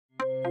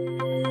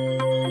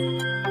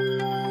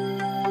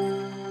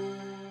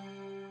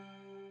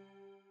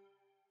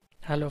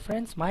Hello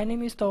friends, my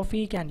name is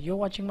Taufik and you're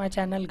watching my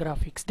channel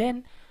Graphics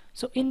Den.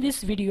 So in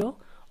this video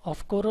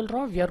of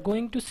CorelDRAW we are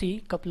going to see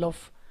a couple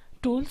of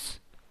tools.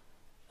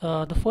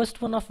 The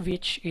first one of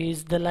which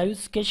is the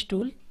Livesketch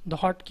tool. The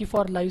hotkey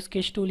for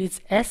Livesketch tool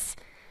is S.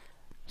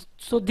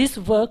 So this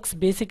works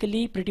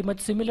basically pretty much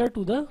similar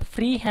to the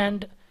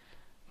freehand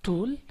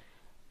tool,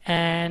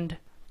 and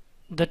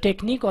the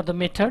technique or the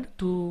method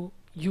to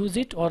use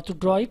it or to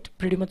draw it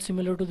pretty much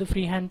similar to the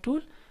freehand tool.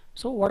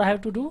 So what I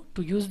have to do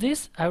to use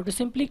this, I have to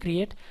simply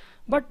create,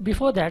 but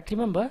before that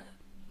remember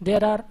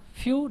there are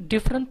few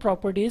different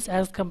properties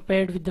as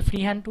compared with the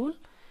freehand tool,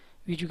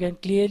 which you can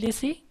clearly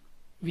see,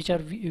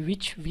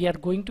 which we are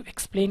going to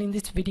explain in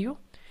this video.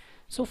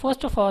 So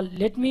first of all,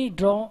 let me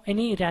draw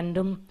any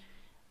random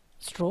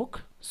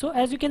stroke. So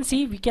as you can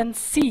see, we can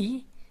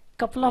see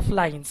couple of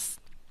lines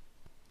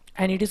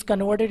and it is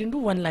converted into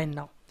one line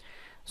now.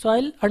 So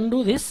I'll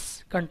undo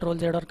this, Ctrl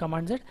Z or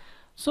Command Z.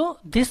 So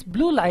this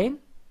blue line,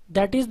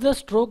 that is the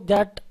stroke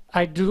that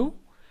I drew,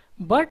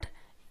 but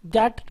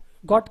that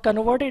got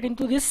converted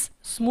into this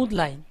smooth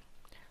line.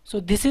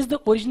 So this is the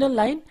original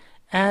line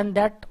and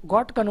that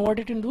got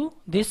converted into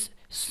this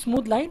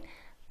smooth line.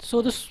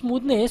 So the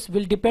smoothness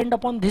will depend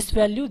upon this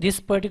value,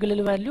 this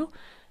particular value,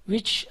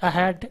 which I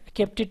had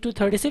kept it to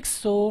 36.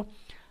 So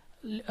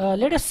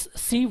let us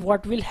see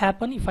what will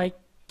happen if I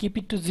keep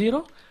it to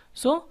 0.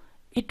 So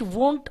it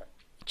won't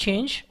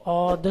change,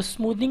 or the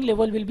smoothing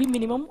level will be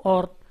minimum,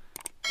 or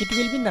it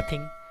will be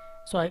nothing.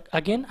 So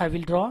again I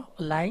will draw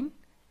a line.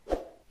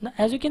 Now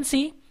as you can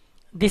see,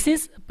 this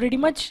is pretty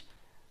much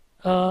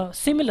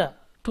similar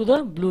to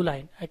the blue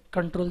line. I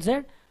Ctrl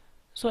Z.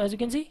 So as you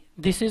can see,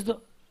 this is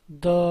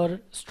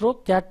the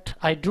stroke that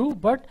I drew,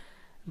 but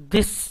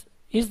this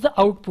is the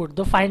output,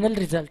 the final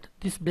result,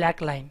 this black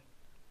line.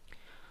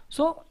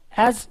 So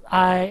as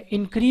I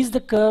increase the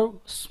curve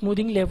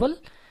smoothing level,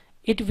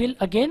 it will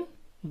again,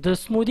 the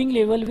smoothing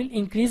level will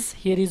increase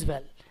here as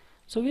well.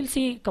 So we'll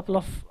see a couple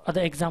of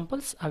other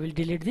examples. I will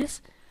delete this.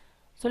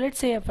 So let's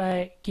say if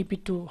I keep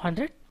it to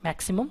 100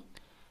 maximum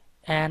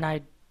and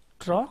I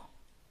draw.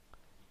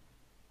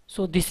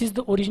 So this is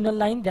the original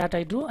line that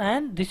I drew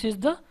and this is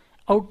the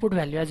output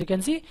value. As you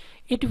can see,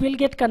 it will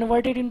get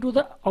converted into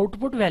the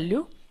output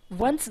value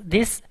once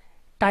this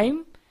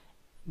time,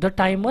 the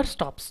timer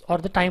stops or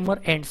the timer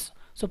ends.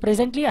 So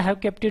presently I have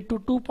kept it to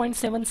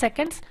 2.7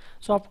 seconds.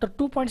 So after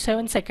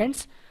 2.7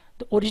 seconds,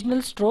 the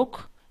original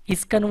stroke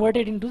is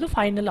converted into the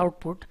final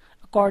output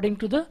according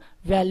to the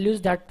values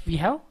that we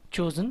have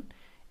chosen.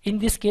 In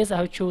this case I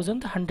have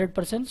chosen the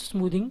 100%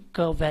 smoothing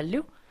curve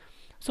value.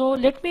 So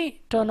let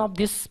me turn off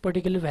this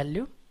particular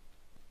value.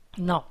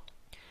 Now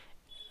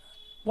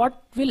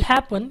what will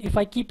happen if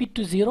I keep it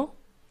to 0?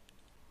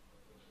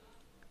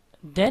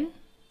 Then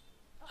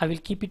I will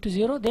keep it to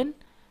 0, then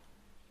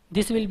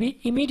this will be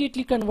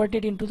immediately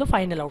converted into the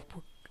final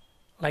output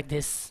like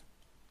this.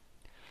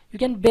 You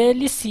can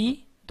barely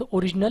see the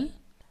original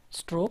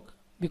stroke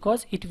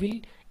because it will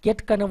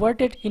get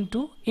converted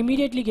into,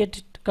 immediately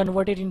get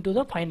converted into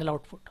the final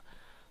output.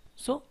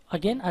 So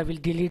again I will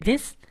delete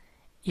this.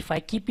 If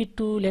I keep it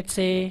to, let's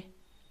say,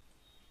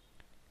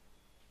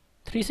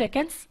 3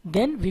 seconds,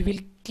 then we will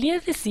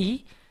clearly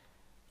see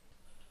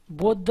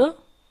both the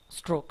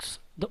strokes,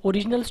 the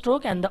original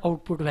stroke and the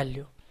output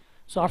value.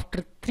 So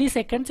after 3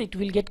 seconds it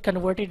will get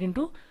converted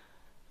into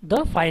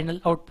the final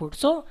output.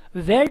 So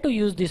where to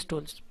use these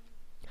tools?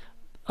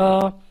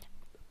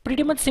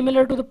 Pretty much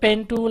similar to the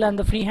pen tool and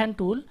the freehand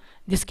tool.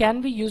 This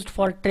can be used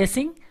for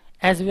tracing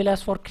as well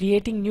as for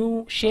creating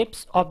new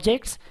shapes,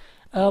 objects.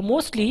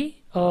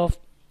 Mostly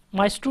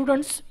my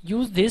students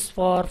use this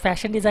for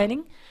fashion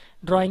designing,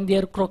 drawing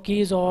their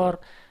croquis or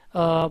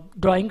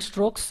drawing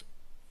strokes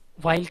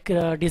while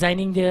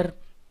designing their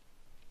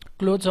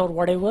clothes or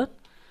whatever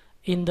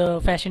in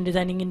the fashion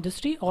designing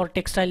industry or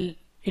textile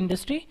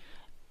industry.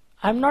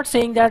 I'm not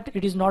saying that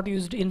it is not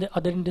used in the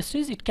other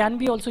industries. It can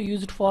be also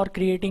used for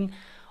creating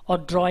or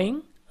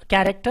drawing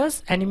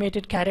characters,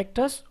 animated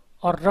characters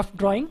or rough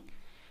drawing,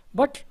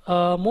 but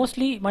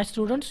mostly my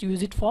students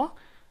use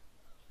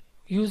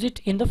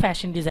it in the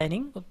fashion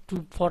designing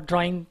for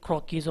drawing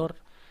croquis or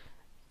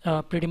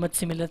pretty much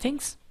similar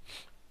things.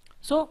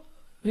 So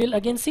we'll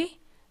again see.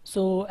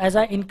 So as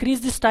I increase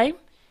this time,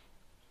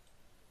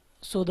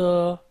 so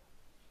the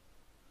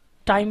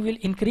time will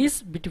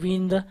increase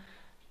between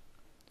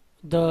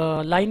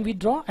the line we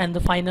draw and the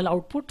final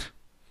output.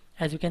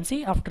 As you can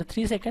see, after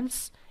 3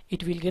 seconds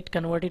it will get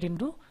converted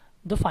into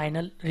the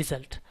final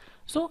result.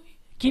 So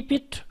keep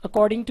it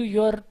according to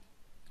your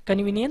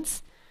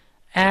convenience.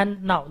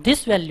 And now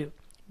this value,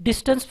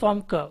 distance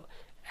from curve,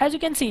 as you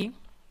can see,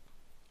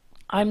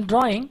 I'm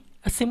drawing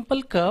a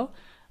simple curve,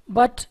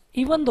 but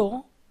even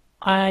though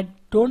I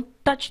don't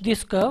touch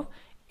this curve,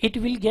 it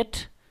will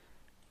get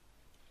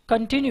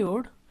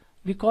continued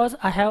because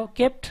I have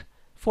kept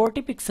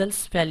 40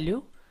 pixels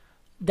value.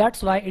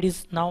 That's why it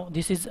is now,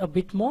 this is a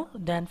bit more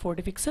than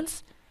 40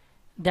 pixels.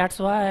 That's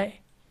why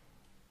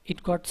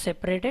it got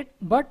separated.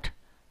 But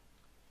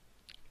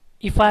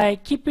if I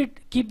keep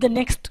the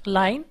next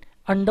line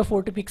under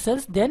 40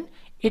 pixels, then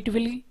it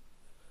will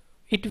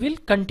it will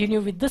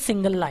continue with the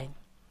single line.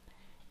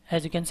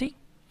 As you can see,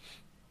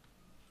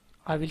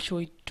 I will show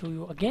it to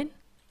you again.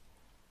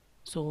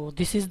 So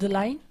this is the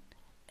line,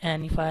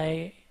 and if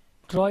I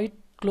draw it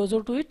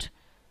closer to it,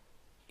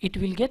 it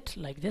will get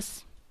like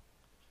this.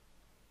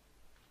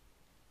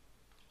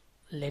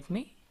 Let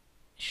me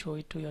show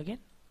it to you again.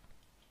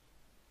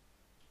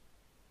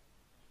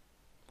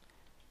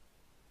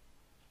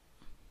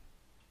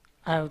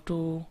 I have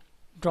to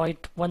draw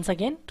it once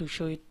again to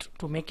show it,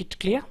 to make it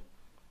clear,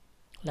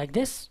 like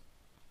this.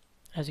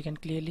 As you can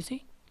clearly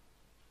see,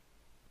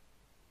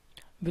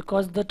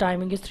 because the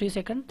timing is 3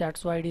 seconds,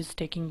 that's why it is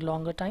taking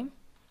longer time.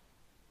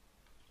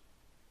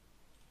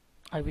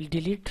 I will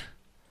delete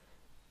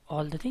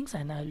all the things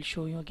and I will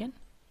show you again.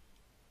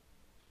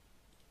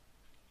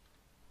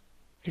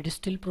 It is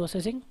still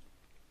processing.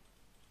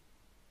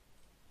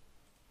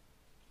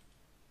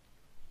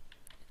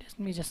 Let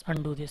me just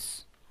undo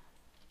this.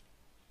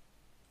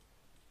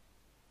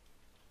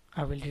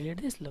 I will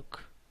delete this.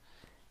 Look,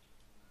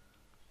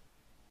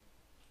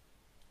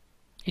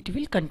 it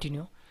will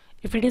continue.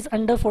 If it is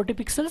under 40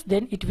 pixels,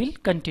 then it will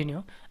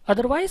continue.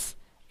 Otherwise,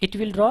 it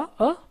will draw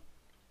a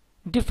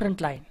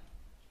different line.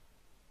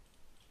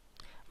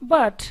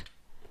 But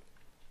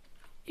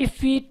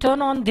if we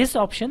turn on this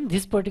option,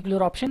 this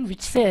particular option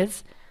which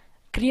says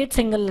create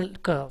single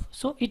curve,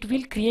 so it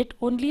will create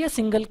only a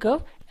single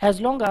curve as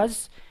long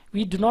as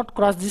we do not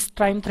cross this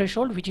time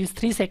threshold, which is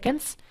 3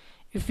 seconds.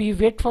 If we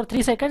wait for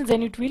 3 seconds,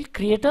 then it will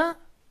create a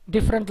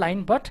different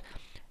line. But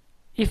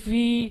if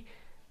we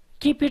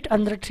keep it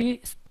under 3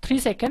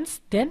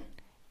 seconds, then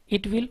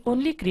it will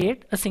only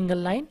create a single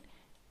line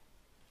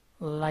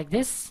like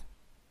this.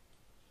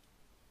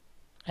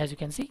 As you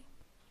can see,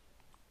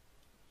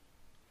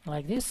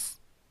 like this.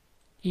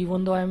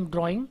 Even though I am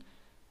drawing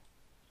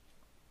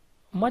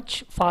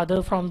much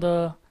farther from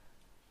the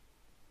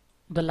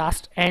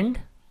last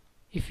end,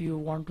 if you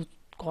want to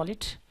call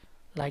it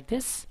like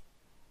this,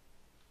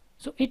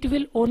 so it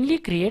will only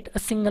create a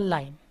single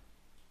line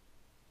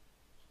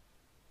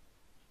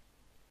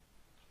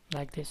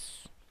like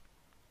this.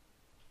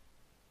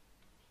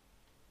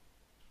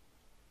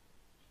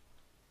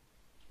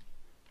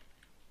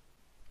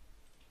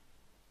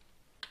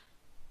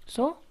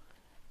 So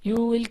you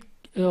will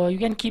you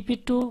can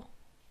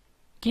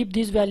keep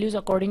these values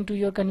according to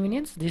your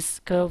convenience, this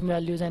curve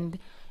values, and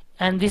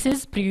this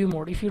is preview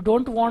mode. If you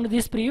don't want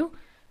this preview,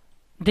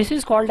 this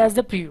is called as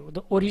the preview,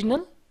 the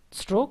original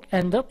stroke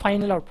and the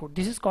final output.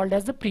 This is called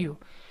as the preview.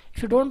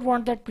 If you don't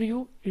want that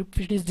preview, if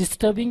it is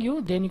disturbing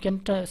you, then you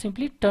can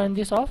simply turn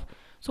this off.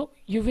 So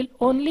you will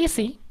only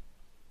see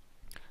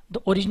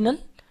the original,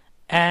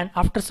 and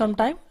after some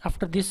time,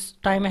 after this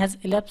time has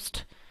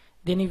elapsed,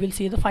 then you will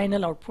see the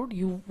final output.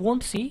 You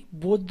won't see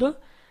both the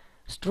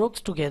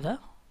strokes together,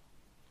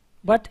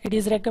 but it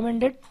is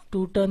recommended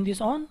to turn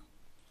this on.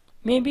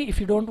 Maybe if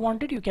you don't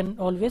want it, you can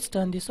always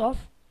turn this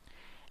off.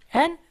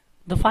 And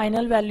the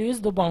final value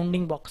is the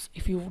bounding box.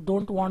 If you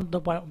don't want the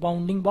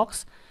bounding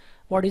box,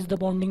 what is the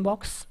bounding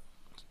box?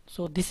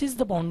 So this is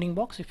the bounding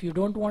box. If you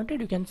don't want it,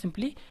 you can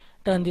simply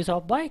turn this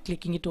off by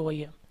clicking it over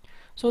here.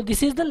 So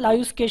this is the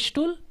Livesketch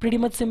tool, pretty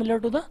much similar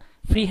to the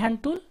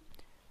freehand tool,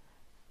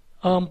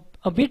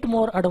 a bit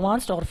more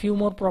advanced or few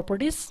more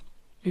properties.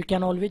 You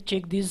can always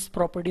check these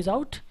properties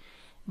out.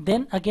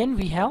 Then again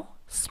we have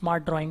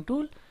Smart Drawing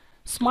tool.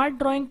 Smart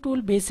Drawing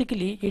tool,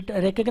 basically it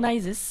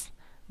recognizes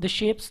the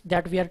shapes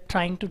that we are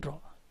trying to draw.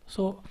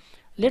 So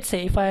let's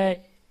say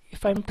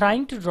if I'm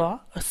trying to draw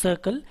a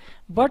circle,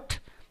 but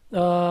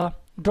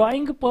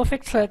drawing a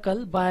perfect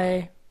circle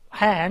by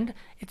hand,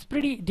 it's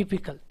pretty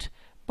difficult.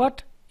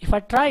 But if I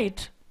try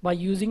it by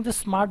using the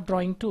Smart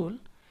Drawing tool,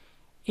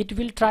 it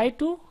will try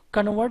to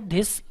convert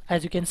this.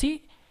 As you can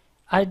see,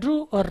 I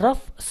drew a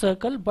rough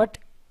circle, but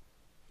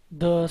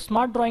the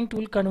Smart Drawing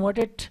tool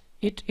converted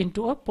it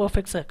into a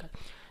perfect circle.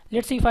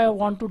 Let's see if I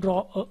want to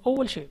draw an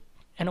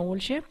oval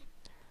shape,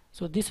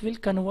 so this will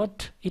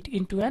convert it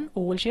into an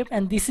oval shape,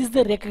 and this is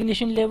the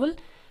recognition level.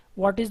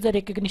 What is the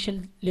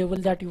recognition level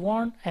that you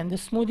want and the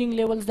smoothing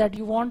levels that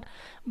you want.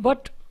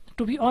 But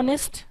to be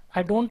honest,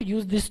 I don't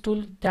use this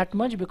tool that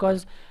much,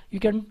 because you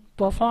can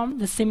perform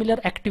the similar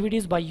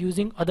activities by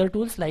using other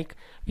tools. Like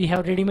we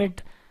have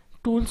ready-made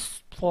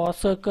tools for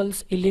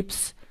circles,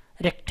 ellipse,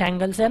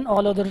 rectangles and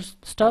all other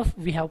stuff.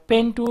 We have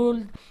pen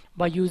tool,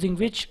 by using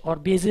which, or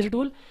bezier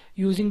tool.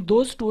 Using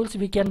those tools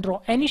we can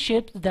draw any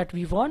shapes that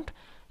we want.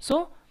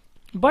 So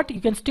but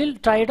you can still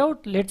try it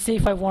out. Let's say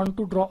if I want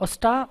to draw a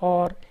star,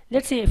 or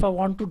let's say if I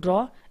want to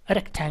draw a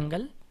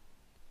rectangle.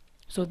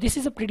 So this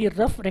is a pretty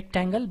rough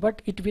rectangle,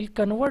 but it will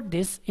convert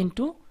this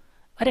into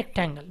a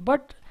rectangle.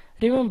 But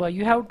remember,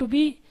 you have to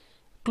be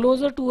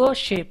closer to a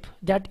shape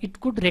that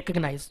it could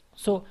recognize.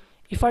 So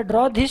if I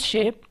draw this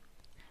shape,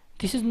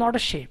 this is not a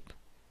shape,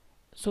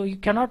 so you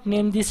cannot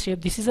name this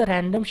shape. This is a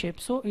random shape,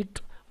 so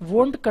it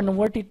won't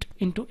convert it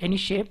into any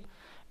shape,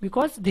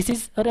 because this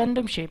is a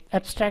random shape,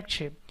 abstract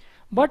shape.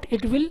 But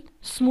it will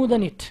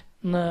smoothen it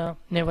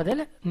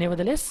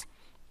nevertheless.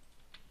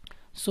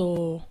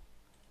 So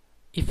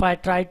if I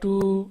try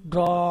to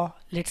draw,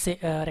 let's say,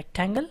 a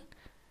rectangle,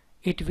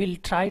 it will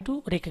try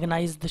to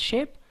recognize the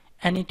shape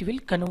and it will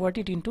convert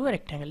it into a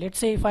rectangle. Let's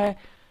say if I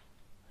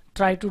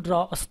try to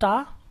draw a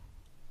star,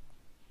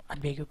 I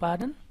beg your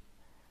pardon,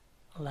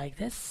 like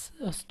this,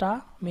 a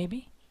star,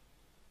 maybe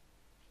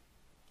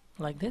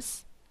like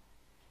this.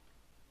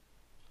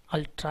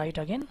 I'll try it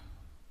again.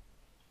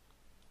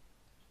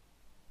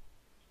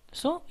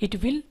 So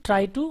it will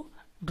try to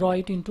draw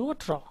it into a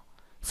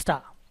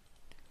star.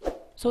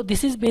 So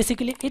this is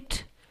basically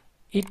it.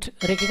 It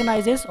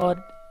recognizes,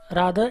 or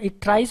rather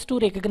it tries to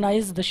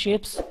recognize the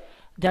shapes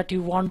that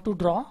you want to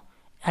draw,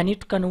 and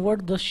it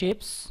converts the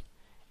shapes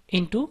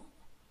into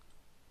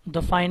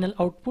the final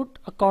output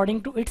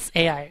according to its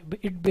AI.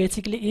 It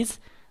basically is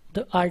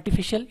the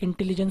artificial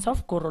intelligence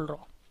of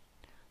CorelDRAW.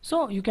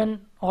 So you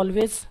can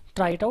always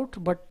try it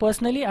out, but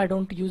personally I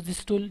don't use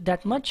this tool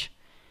that much,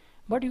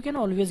 but you can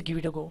always give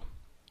it a go.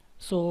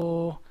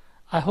 So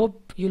I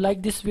hope you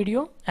like this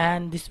video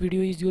and this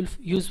video is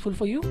useful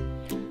for you.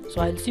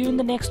 So I'll see you in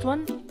the next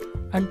one.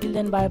 Until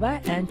then, bye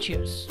bye and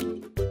cheers.